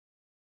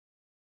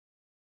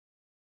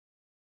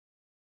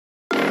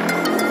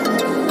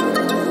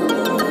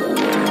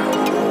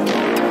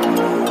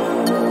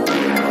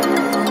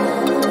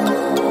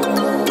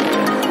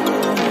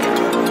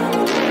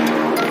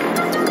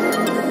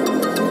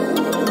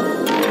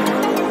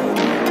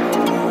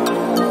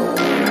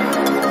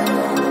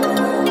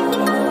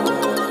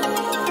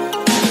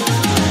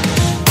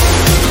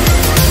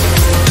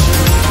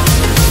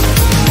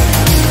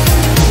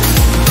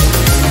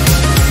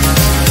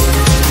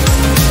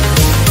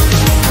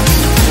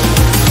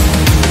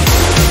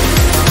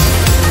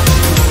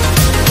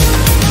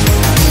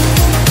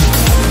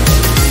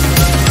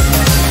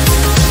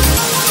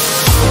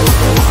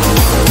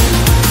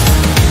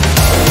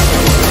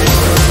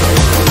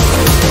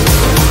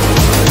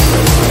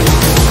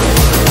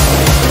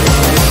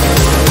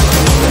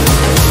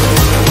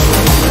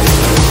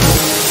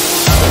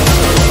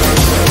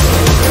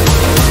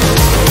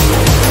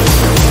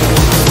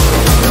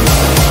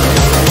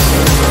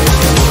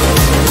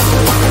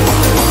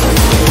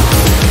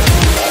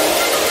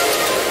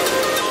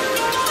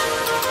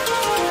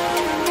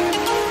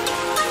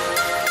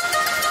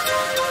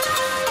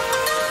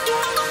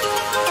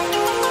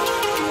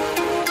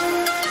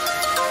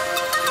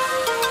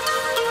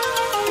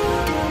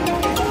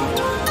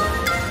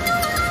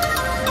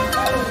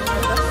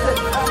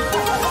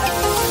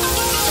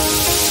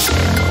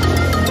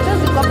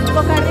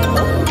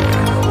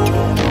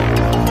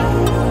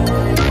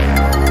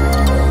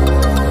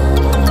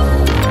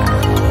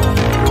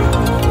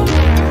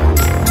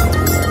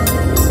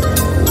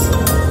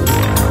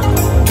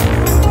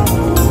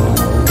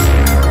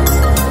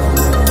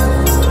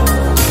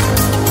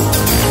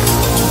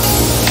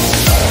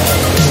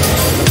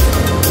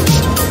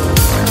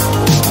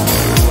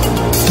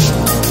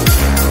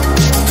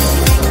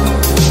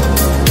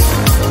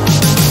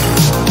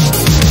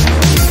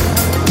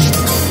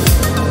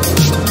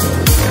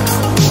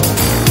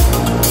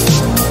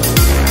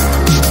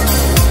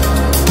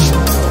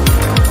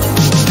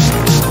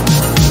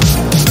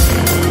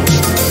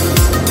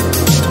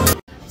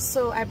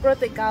I brought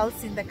the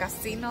girls in the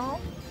casino.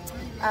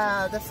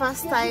 The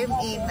first time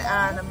in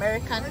an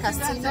American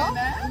casino,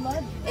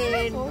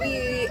 and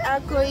we are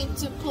going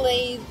to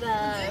play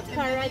the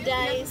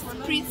Paradise,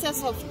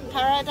 Princess of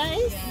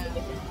Paradise.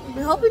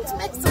 We're hoping to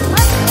make some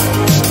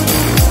money.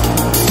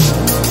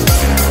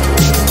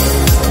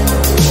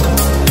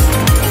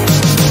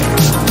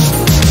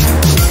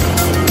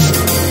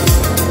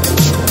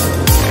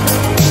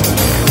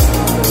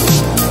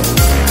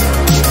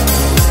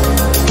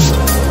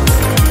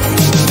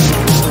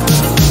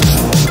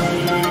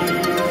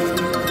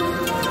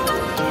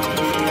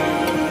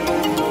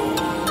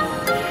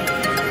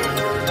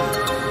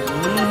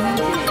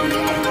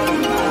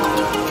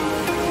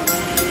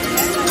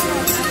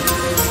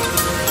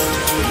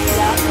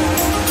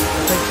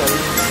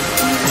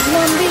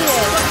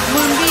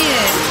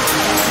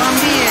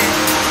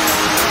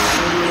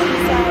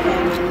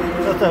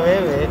 Sasa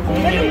wewe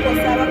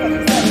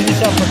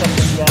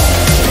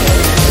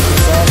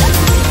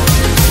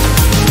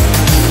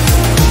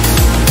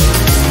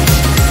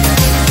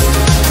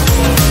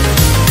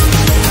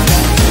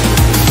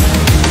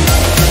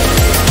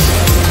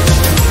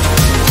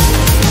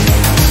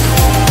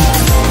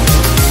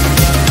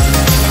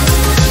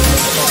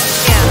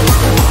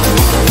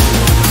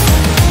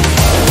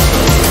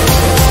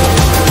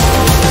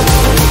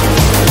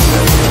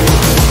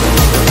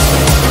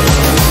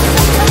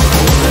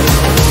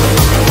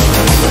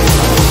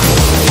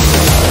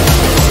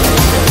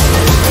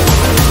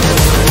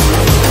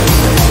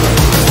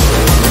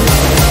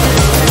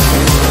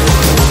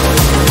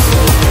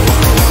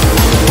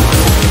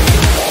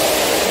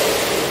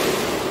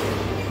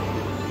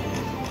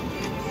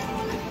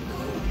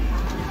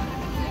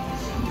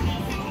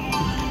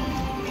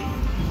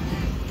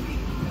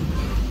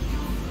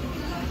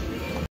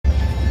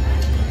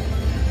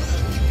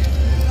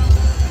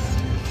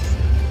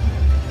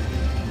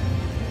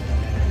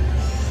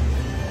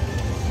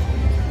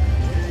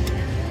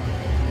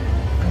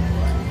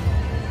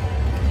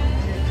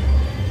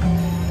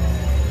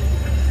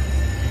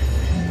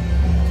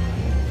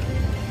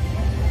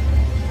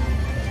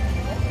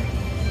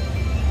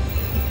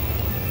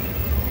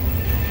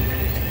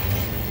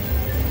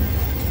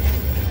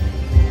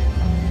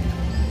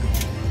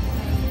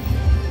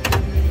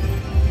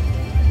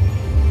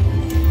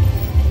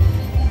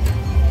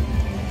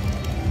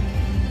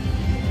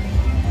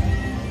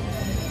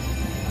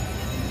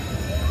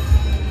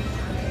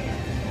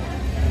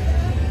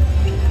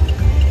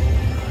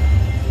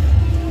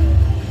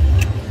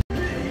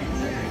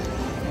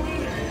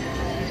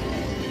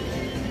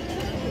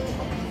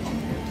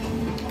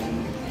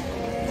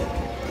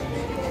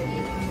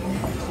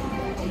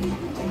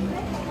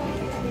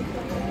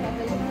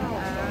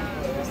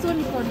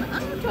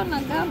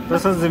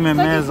sasa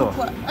zimemezwa.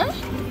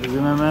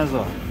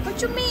 Zimemezwa.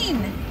 What you mean?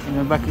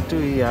 Imebaki tu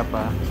hii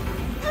hapa.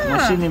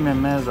 Mashini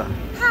imemeza.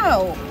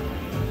 How?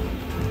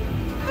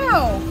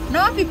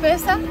 Na wapi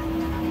pesa?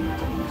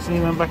 Si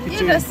imebaki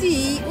tu. Ila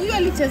si, huyu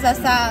alicheza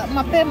saa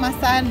mapema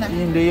sana.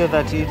 Hii ndio hiyo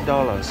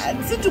 $30.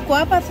 Si tuko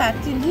hapa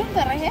 13. Ndio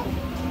tarehe?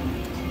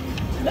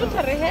 Ndio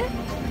tarehe?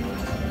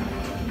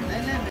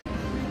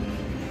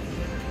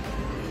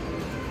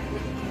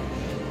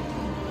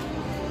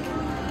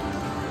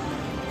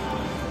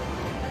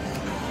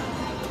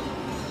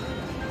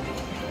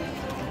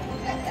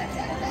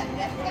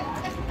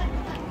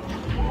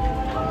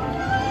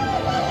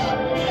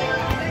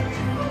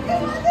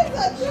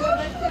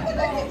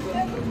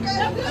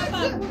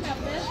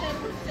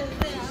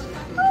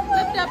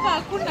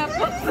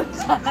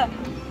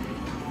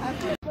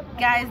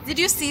 Guys, did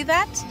you see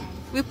that?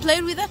 We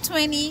played with a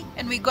 20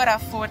 and we got a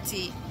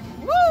 40.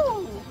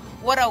 Woo!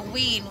 What a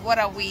win, what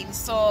a win.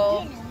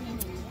 So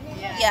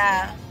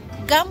yeah,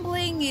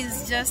 gambling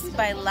is just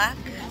by luck.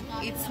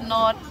 It's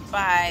not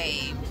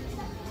by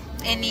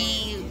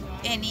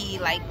any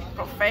like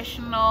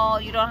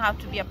professional. You don't have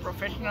to be a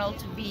professional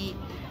to be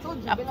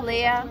a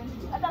player.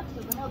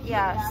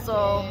 Yeah,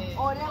 so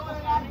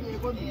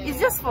it's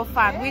just for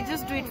fun. We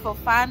just do it for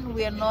fun.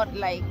 We're not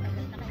like,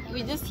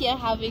 we're just here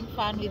having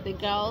fun with the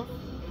girls.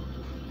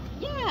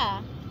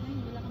 Yeah.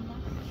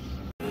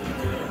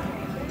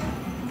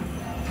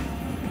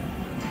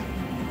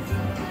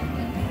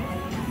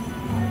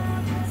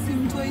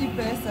 Simtoi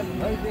pesa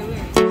by the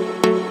way.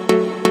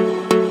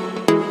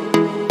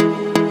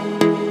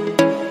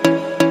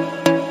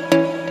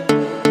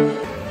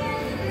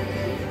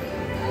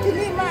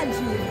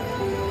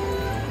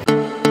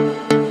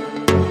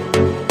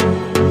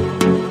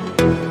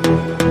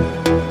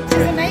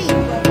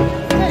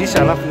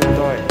 Alafu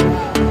utoe.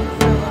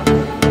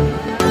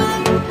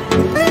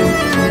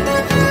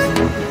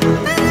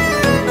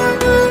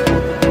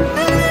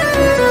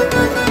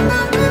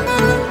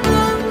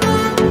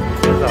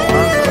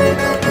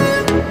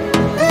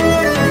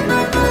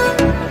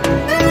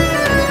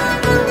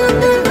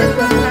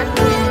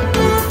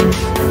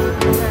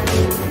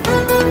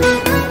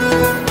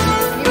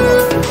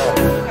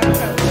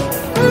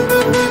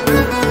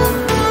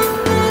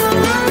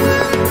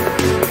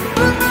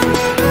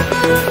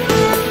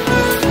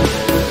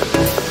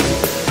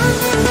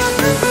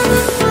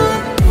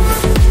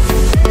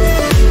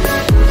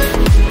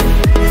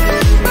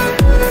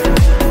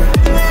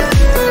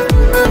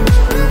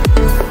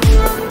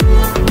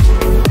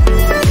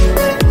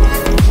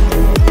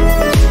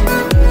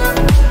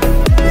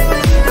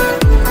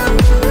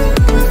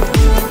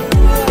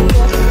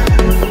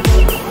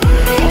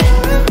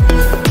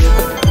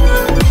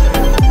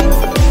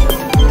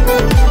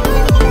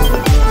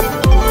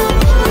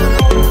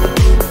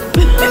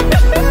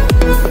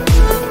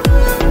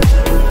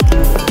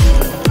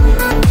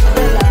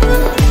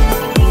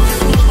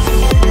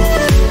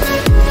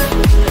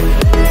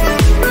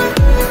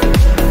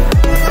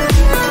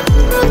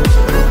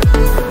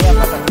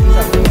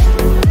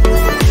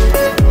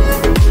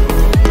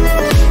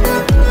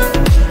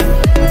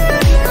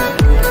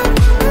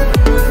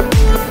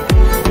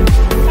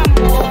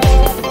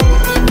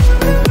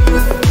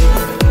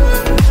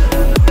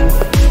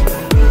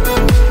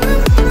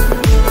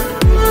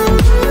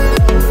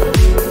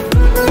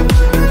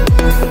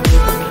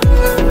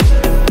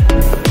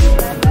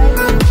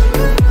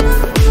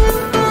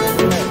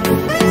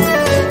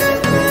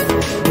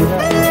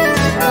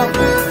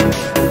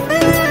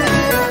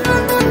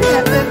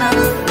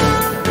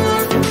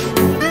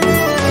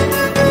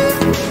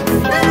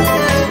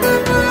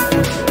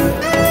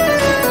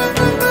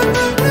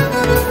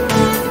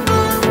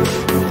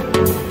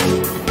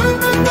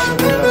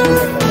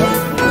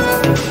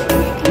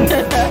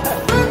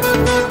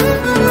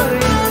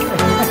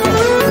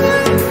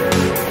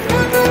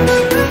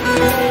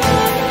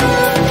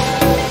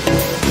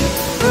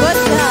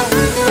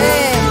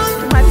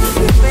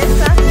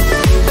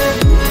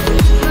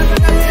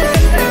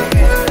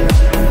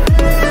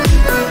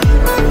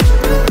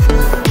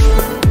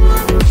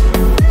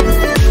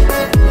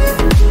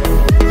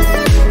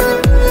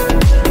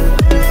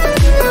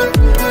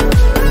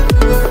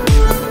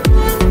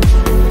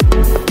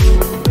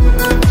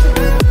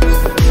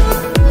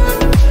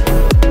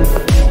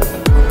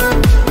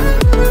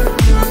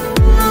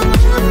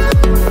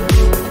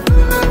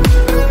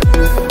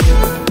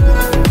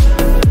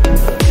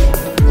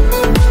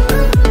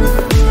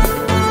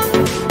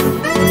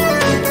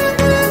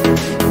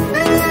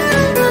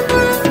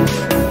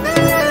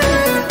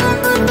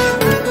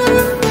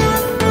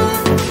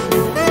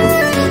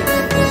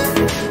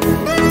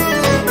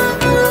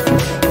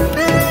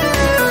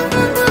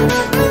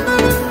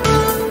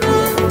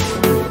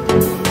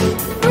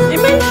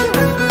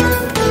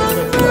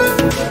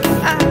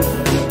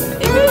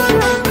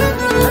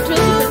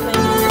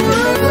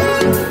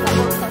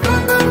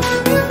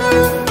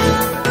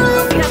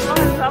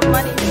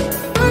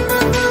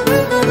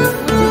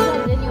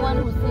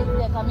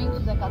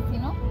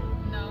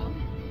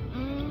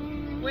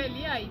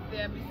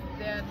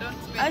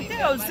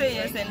 think I would say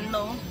yes and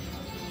no.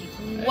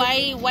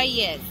 Why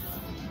yes?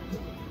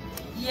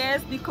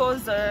 Yes,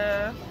 because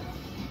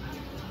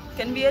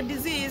can be a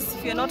disease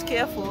if you're not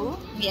careful.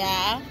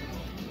 Yeah.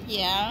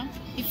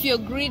 If you're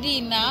greedy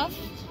enough,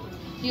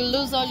 you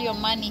lose all your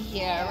money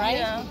here,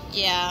 right?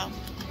 Yeah.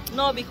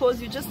 No,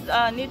 because you just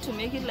need to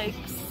make it like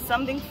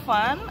something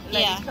fun,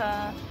 like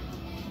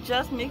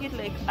just make it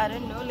like, I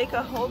don't know, like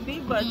a hobby,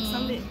 but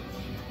something.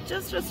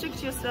 Just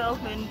restrict yourself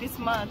and be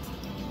smart.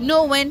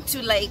 Know when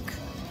to like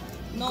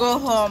go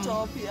home.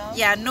 Stop,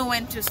 know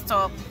when to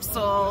stop.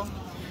 So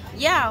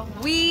yeah,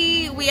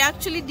 we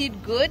actually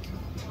did good.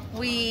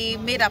 We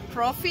made a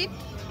profit.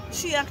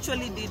 She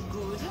actually did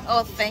good.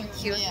 Oh,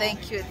 thank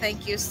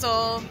you.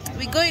 So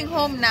we're going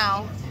home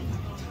now.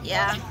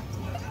 Yeah.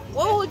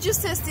 What would you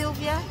say,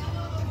 Sylvia?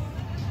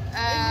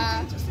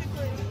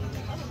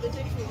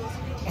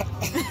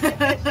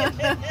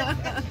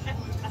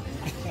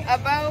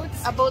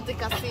 About the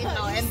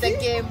casino and the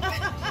game.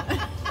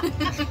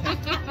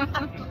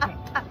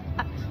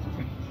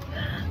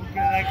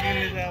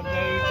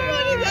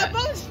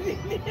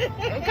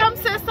 Come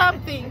say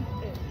something.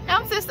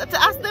 Come say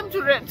to ask them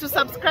to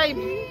subscribe.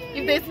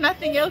 If there's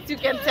nothing else you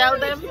can tell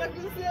them.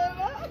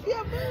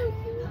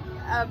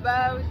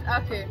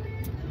 Okay,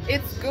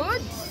 it's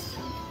good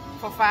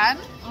for fun,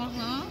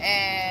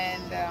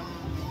 and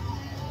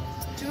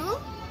two,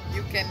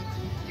 you can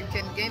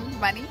gain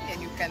money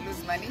and you can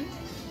lose money.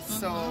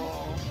 So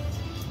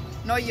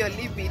know your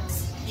limit.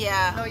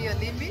 Yeah. Know your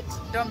limit.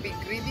 Don't be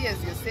greedy,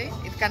 as you say.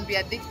 It can be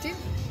addictive.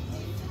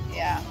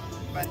 Yeah,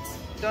 but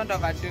don't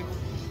overdo.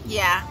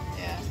 Yeah.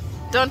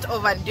 Don't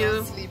overdo.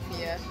 Don't sleep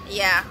here.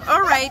 Yeah.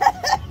 All right.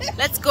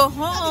 Let's go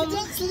home.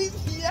 Don't sleep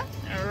here.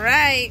 All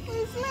right.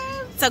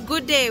 It's a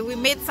good day. We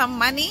made some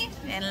money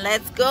and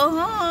let's go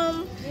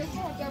home.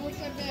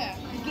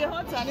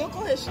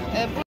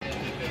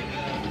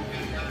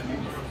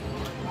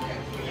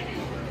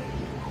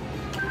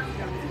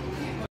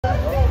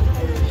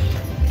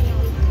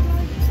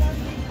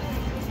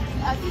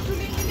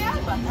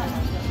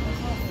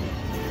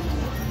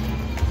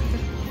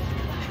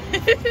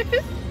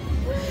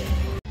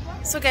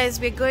 So guys,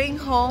 we're going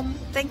home.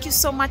 Thank you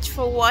so much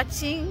for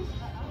watching.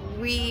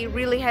 We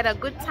really had a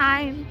good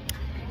time,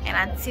 and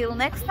until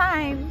next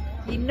time,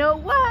 you know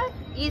what?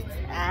 It's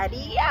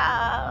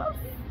adios.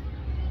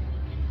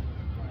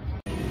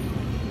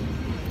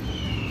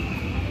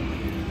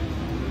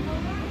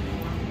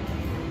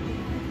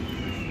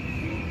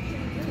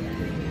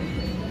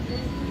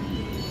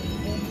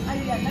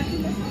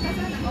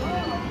 Ay,